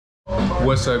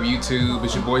What's up YouTube?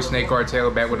 It's your boy Snake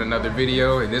Cartel back with another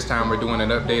video, and this time we're doing an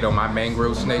update on my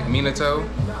mangrove snake Minato,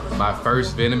 my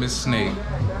first venomous snake.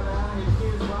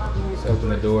 Let's open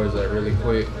the doors up really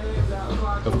quick.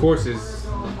 Of course his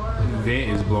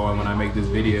vent is blowing when I make this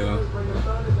video,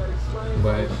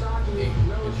 but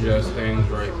adjust things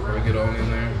right before I get on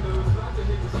in there.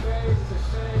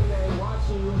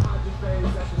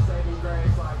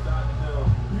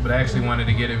 But I actually wanted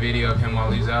to get a video of him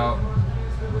while he's out,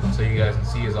 so you guys can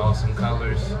see his awesome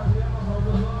colors.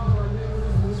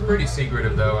 It's pretty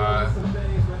secretive though.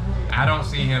 I don't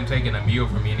see him taking a meal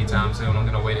from me anytime soon. I'm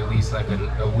gonna wait at least like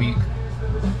a week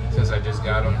since I just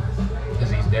got him, because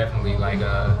he's definitely like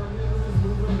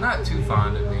not too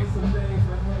fond of me.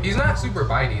 He's not super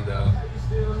bitey though,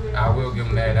 I will give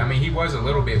him that. I mean, he was a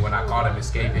little bit when I caught him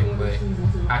escaping, but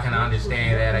I can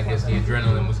understand that. I guess the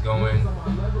adrenaline was going.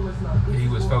 He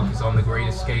was focused on the great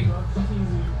escape.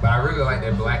 But I really like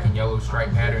that black and yellow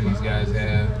stripe pattern these guys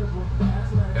have.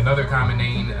 Another common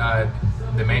name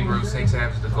the mangrove snakes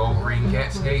have is the gold ring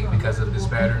cat snake because of this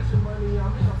pattern.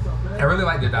 I really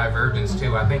like the divergence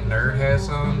too. I think Nerd has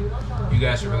some. You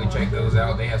guys should really check those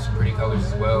out. They have some pretty colors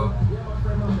as well.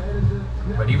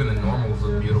 But even the normals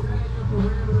look beautiful.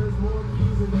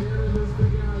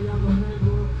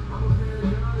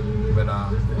 But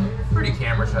pretty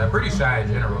camera shy, pretty shy in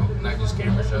general, not just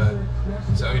camera shy.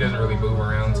 So he doesn't really move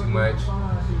around too much.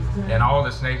 And all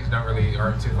the snakes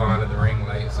aren't too fond of the ring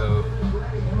light, so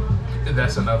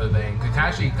that's another thing.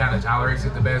 Kakashi kind of tolerates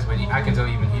it the best, but I can tell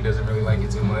even he doesn't really like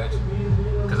it too much.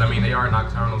 Because I mean, they are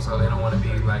nocturnal, so they don't want to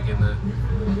be like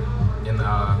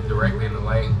directly in the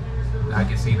light. I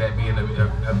can see that being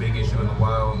a big issue in the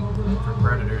wild for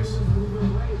predators.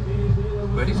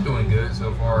 But he's doing good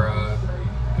so far.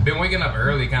 I've been waking up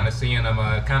early, kind of seeing him,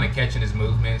 kind of catching his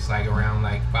movements, like around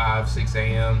like 5, 6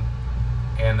 a.m.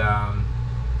 And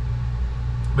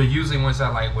but usually once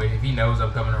I wait, if he knows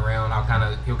I'm coming around,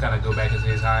 he'll kind of go back into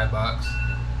his hide box.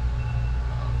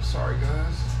 Sorry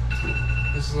guys,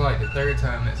 this is like the 3rd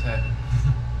time that's happened.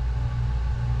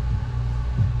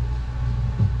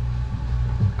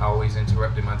 Always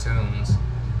interrupting my tunes.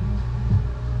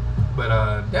 But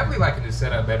definitely liking this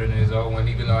setup better than his old one,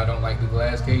 even though I don't like the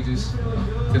glass cages,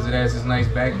 because it has this nice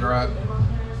backdrop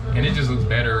and it just looks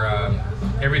better.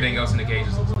 Everything else in the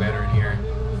cages looks better in here.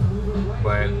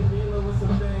 But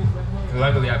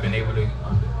luckily I've been able to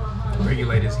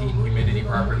regulate his heat and humidity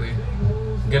properly.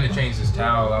 I'm gonna change this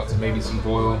towel out to maybe some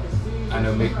foil. I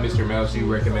know Mr. Mousey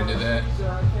recommended that.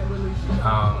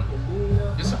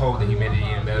 Just to hold the humidity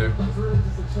in better.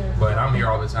 But I'm here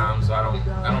all the time, so I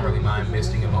don't really mind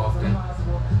misting him often.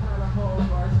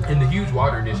 And the huge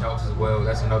water dish helps as well.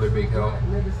 That's another big help.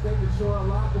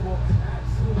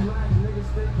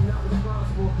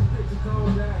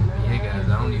 Yeah guys,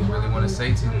 I don't even really want to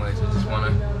say too much. I just want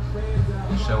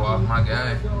to show off my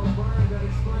guy.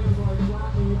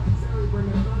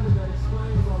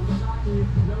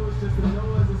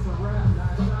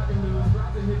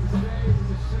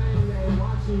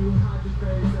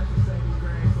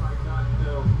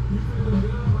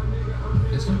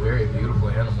 This is a very beautiful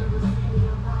animal.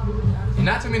 And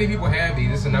not too many people have these.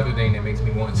 This is another thing that makes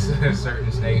me want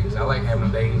certain snakes. I like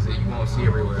having things that you won't see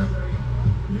everywhere.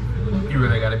 You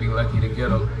really gotta be lucky to get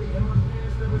them.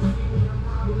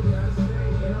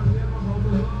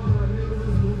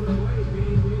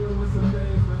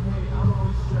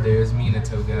 There's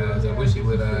Minato, guys. I wish he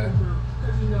would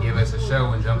give us a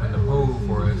show and jump in the pool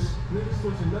for us,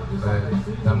 but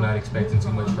I'm not expecting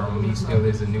too much from him. He still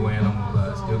is a new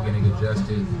animal, still getting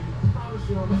adjusted,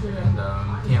 and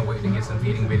can't wait to get some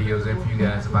feeding videos in for you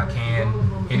guys if I can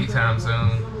anytime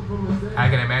soon. I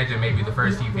can imagine maybe the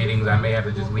first few feedings I may have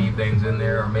to just leave things in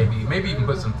there, or maybe even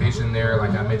put some fish in there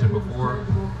like I mentioned before,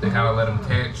 to kind of let him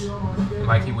catch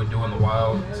like he would do in the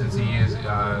wild, since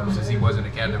he wasn't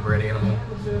a captive bred animal.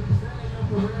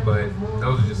 But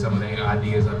those are just some of the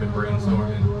ideas I've been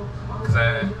brainstorming, because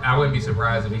I wouldn't be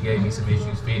surprised if he gave me some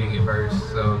issues feeding it first,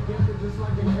 so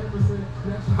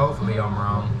hopefully I'm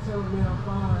wrong.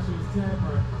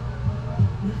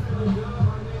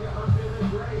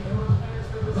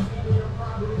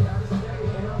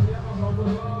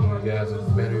 Give you guys a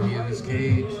better view of this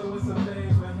cage.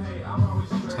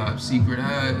 Top secret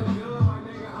hide.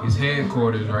 His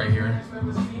headquarters right here.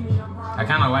 I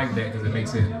kind of like that because it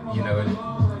makes it, you know,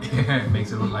 it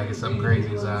makes it look like it's something crazy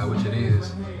inside, which it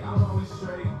is.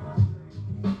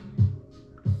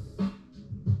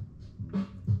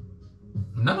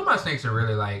 None of my snakes are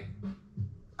really like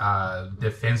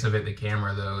defensive at the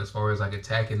camera though, as far as like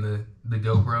attacking the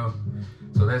GoPro,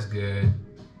 so that's good.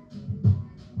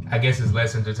 I guess it's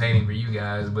less entertaining for you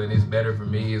guys, but it's better for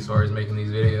me as far as making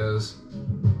these videos.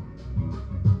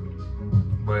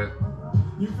 But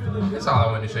that's all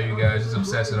I wanted to show you guys, just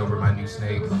obsessing over my new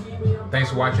snake. Thanks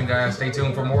for watching, guys. Stay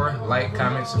tuned for more. Like,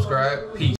 comment, subscribe. Peace.